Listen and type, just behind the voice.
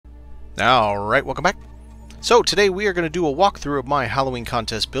Alright, welcome back. So today we are going to do a walkthrough of my Halloween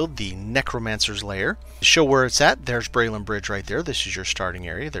contest build, the Necromancer's Lair. To show where it's at, there's Braylon Bridge right there. This is your starting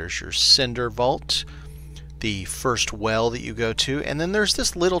area. There's your Cinder Vault, the first well that you go to, and then there's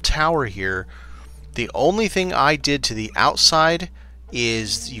this little tower here. The only thing I did to the outside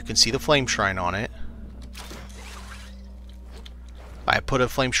is you can see the flame shrine on it. I put a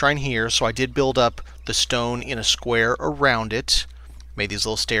flame shrine here, so I did build up the stone in a square around it. Made these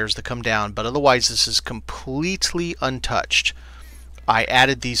little stairs that come down, but otherwise this is completely untouched. I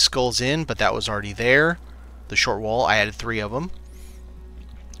added these skulls in, but that was already there. The short wall, I added 3 of them.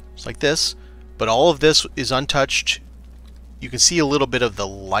 Just like this. But all of this is untouched. You can see a little bit of the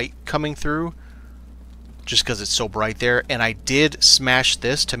light coming through, just because it's so bright there. And I did smash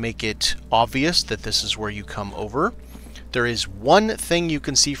this to make it obvious that this is where you come over. There is one thing you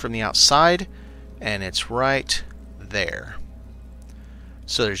can see from the outside, and it's right there.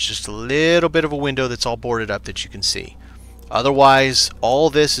 So there's just a little bit of a window that's all boarded up that you can see. Otherwise, all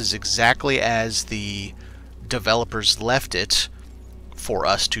this is exactly as the developers left it for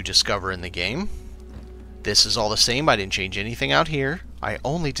us to discover in the game. This is all the same. I didn't change anything out here. I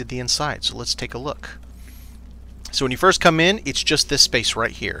only did the inside, so let's take a look. So when you first come in, it's just this space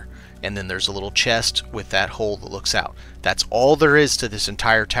right here. And then there's a little chest with that hole that looks out. That's all there is to this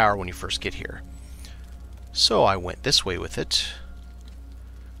entire tower when you first get here. So I went this way with it.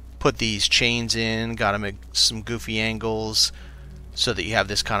 Put these chains in, got them at some goofy angles so that you have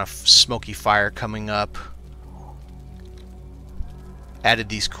this kind of smoky fire coming up. Added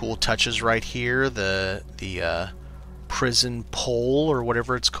these cool touches right here, the prison pole or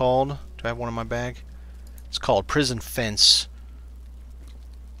whatever it's called. Do I have one in my bag? It's called prison fence.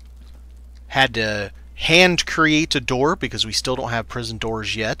 Had to hand create a door because we still don't have prison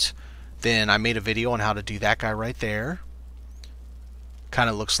doors yet. Then I made a video on how to do that guy right there. Kind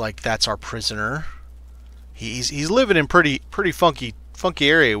of looks like that's our prisoner. He's living in pretty funky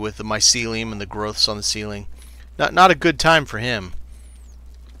area with the mycelium and the growths on the ceiling. Not a good time for him.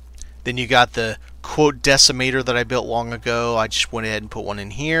 Then you got the quote decimator that I built long ago. I just went ahead and put one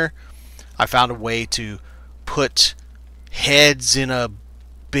in here. I found a way to put heads in a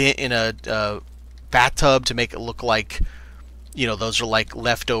bathtub to make it look like, you know, those are like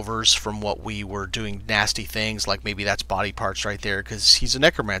leftovers from what we were doing nasty things, like maybe that's body parts right there, because he's a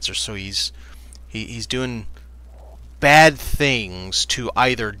necromancer, so he's doing bad things to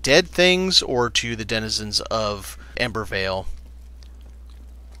either dead things or to the denizens of Embervale.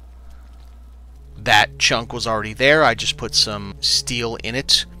 That chunk was already there. I just put some steel in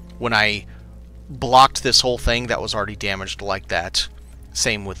it. When I blocked this whole thing, that was already damaged like that.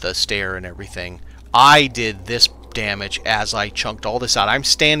 Same with the stair and everything. I did this damage as I chunked all this out. I'm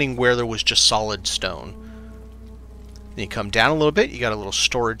standing where there was just solid stone. Then you come down a little bit, you got a little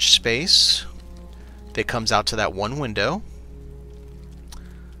storage space that comes out to that one window.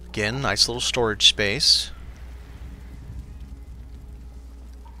 Again, nice little storage space.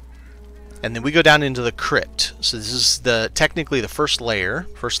 And then we go down into the crypt. So this is technically the first layer,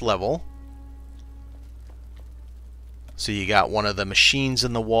 first level. So you got one of the machines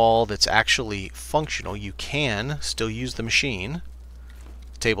in the wall that's actually functional. You can still use the machine.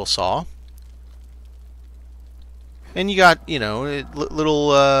 Table saw. And you got, you know,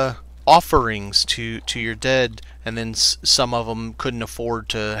 little offerings to your dead. And then some of them couldn't afford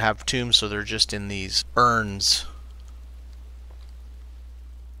to have tombs, so they're just in these urns.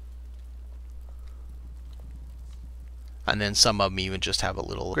 And then some of them even just have a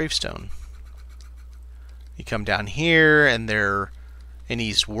little gravestone. You come down here, and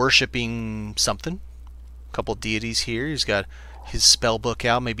he's worshipping something. A couple deities here. He's got his spell book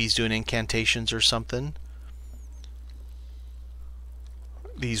out. Maybe he's doing incantations or something.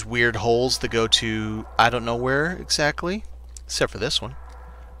 These weird holes that go to I don't know where exactly, except for this one.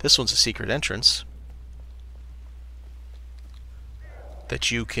 This one's a secret entrance that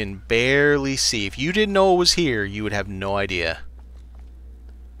you can barely see. If you didn't know it was here, you would have no idea.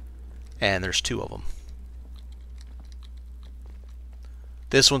 And there's 2 of them.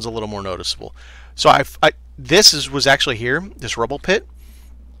 This one's a little more noticeable. So this was actually here, this rubble pit.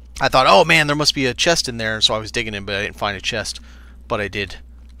 I thought, oh man, there must be a chest in there, so I was digging in, but I didn't find a chest. But I did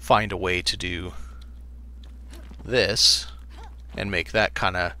find a way to do this and make that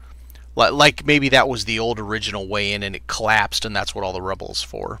kind of like maybe that was the old original way in and it collapsed, and that's what all the rubble's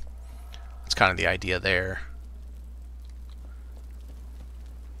for. That's kind of the idea there.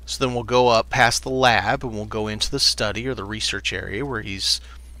 So then we'll go up past the lab and we'll go into the study or the research area where he's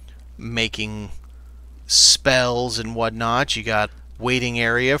making spells and whatnot. You got waiting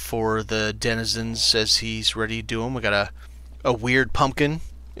area for the denizens as he's ready to do them. We got a weird pumpkin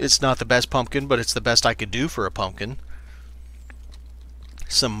It's not the best pumpkin, but it's the best I could do for a pumpkin.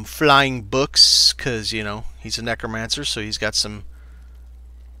 Some flying books, because, you know, he's a necromancer, so he's got some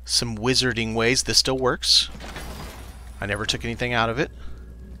wizarding ways. This still works. I never took anything out of it.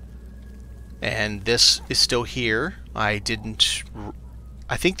 And this is still here. I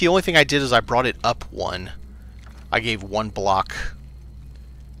think the only thing I did is I brought it up one. I gave one block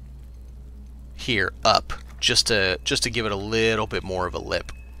here up just to give it a little bit more of a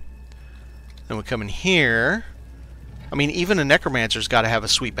lip. Then we come in here. I mean, even a necromancer's got to have a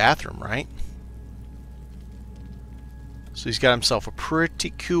sweet bathroom, right? So he's got himself a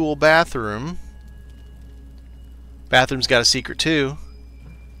pretty cool bathroom. Bathroom's got a secret too.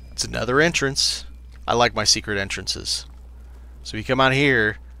 It's another entrance. I like my secret entrances. So you come out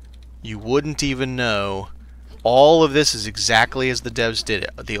here, you wouldn't even know. All of this is exactly as the devs did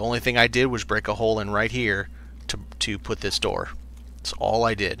it. The only thing I did was break a hole in right here to put this door. That's all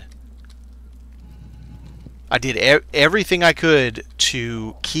I did. I did everything I could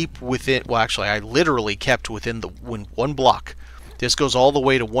to keep within... Well, actually, I literally kept within one block. This goes all the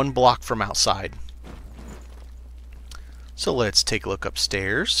way to 1 block from outside. So let's take a look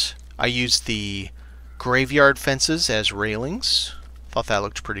upstairs. I used the graveyard fences as railings. Thought that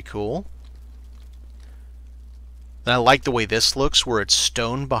looked pretty cool. And I like the way this looks, where it's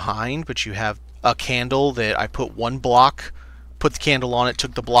stone behind, but you have a candle that I put 1 block, put the candle on it,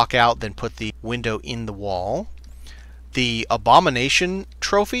 took the block out, then put the window in the wall. The Abomination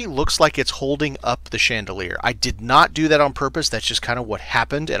trophy looks like it's holding up the chandelier. I did not do that on purpose. That's just kind of what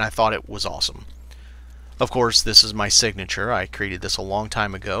happened, and I thought it was awesome. Of course, this is my signature. I created this a long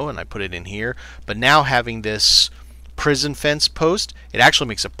time ago, and I put it in here. But now having this prison fence post, it actually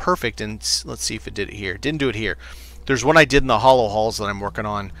makes it perfect. And let's see if it did it here. It didn't do it here. There's one I did in the hollow halls that I'm working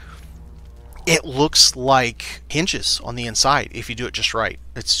on. It looks like hinges on the inside if you do it just right.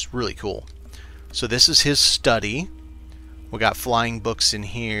 It's really cool. So this is his study. We got flying books in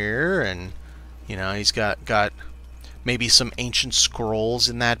here, and you know, he's got maybe some ancient scrolls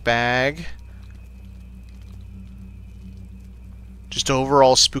in that bag. Just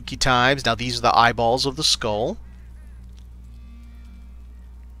overall spooky times. Now these are the eyeballs of the skull.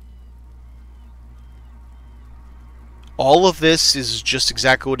 All of this is just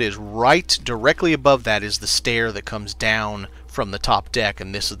exactly what it is. Right directly above that is the stair that comes down from the top deck,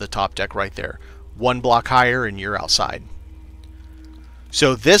 and this is the top deck right there. 1 block higher and you're outside.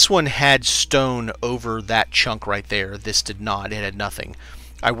 So this one had stone over that chunk right there. This did not. It had nothing.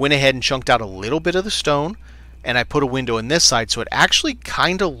 I went ahead and chunked out a little bit of the stone, and I put a window in this side, so it actually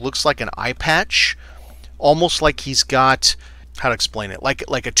kind of looks like an eye patch. Almost like he's got... How to explain it?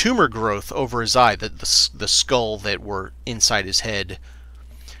 Like a tumor growth over his eye, the skull that were inside his head.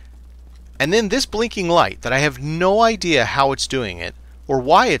 And then this blinking light that I have no idea how it's doing it or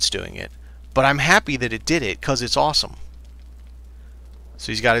why it's doing it, but I'm happy that it did it because it's awesome.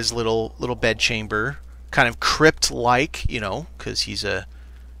 So he's got his little bed chamber, kind of crypt-like, you know, because he's a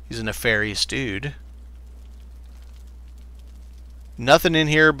nefarious dude. Nothing in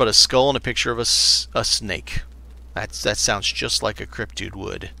here but a skull and a picture of a snake. That sounds just like a crypt dude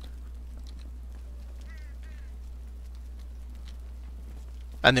would.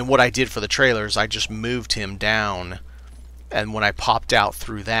 And then what I did for the trailers, I just moved him down. And when I popped out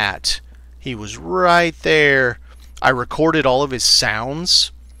through that, he was right there. I recorded all of his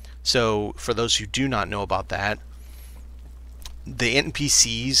sounds. So for those who do not know about that, the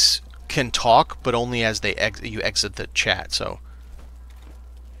NPCs can talk, but only as you exit the chat. So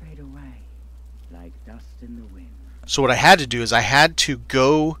what I had to do is I had to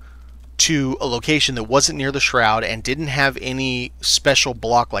go to a location that wasn't near the shroud and didn't have any special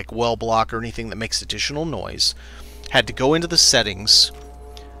block like well block or anything that makes additional noise. Had to go into the settings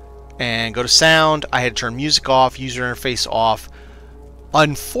and go to sound. I had to turn music off, user interface off.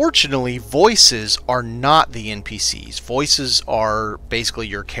 Unfortunately, voices are not the NPCs. Voices are basically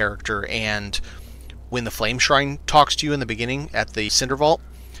your character, and when the Flame Shrine talks to you in the beginning at the Cinder Vault,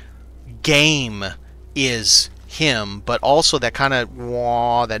 game is him, but also that kind of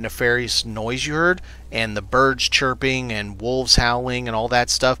that nefarious noise you heard, and the birds chirping and wolves howling and all that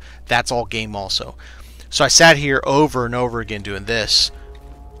stuff, that's all game also. So I sat here over and over again doing this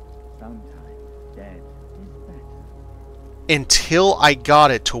until I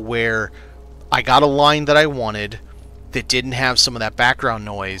got it to where I got a line that I wanted that didn't have some of that background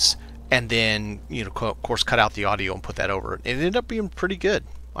noise, and then, you know, of course, cut out the audio and put that over it. It ended up being pretty good.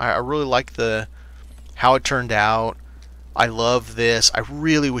 I really like how it turned out. I love this. I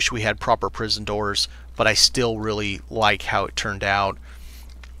really wish we had proper prison doors, but I still really like how it turned out.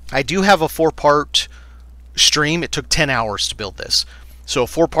 I do have a 4-part stream. It took 10 hours to build this. So a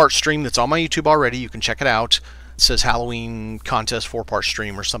 4-part stream that's on my YouTube already. You can check it out. It says Halloween contest 4-part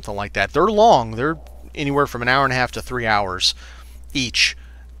stream or something like that. They're long. They're anywhere from an hour and a half to 3 hours each.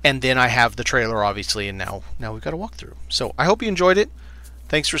 And then I have the trailer, obviously, and now we've got a walkthrough. So I hope you enjoyed it.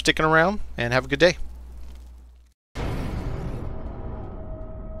 Thanks for sticking around, and have a good day.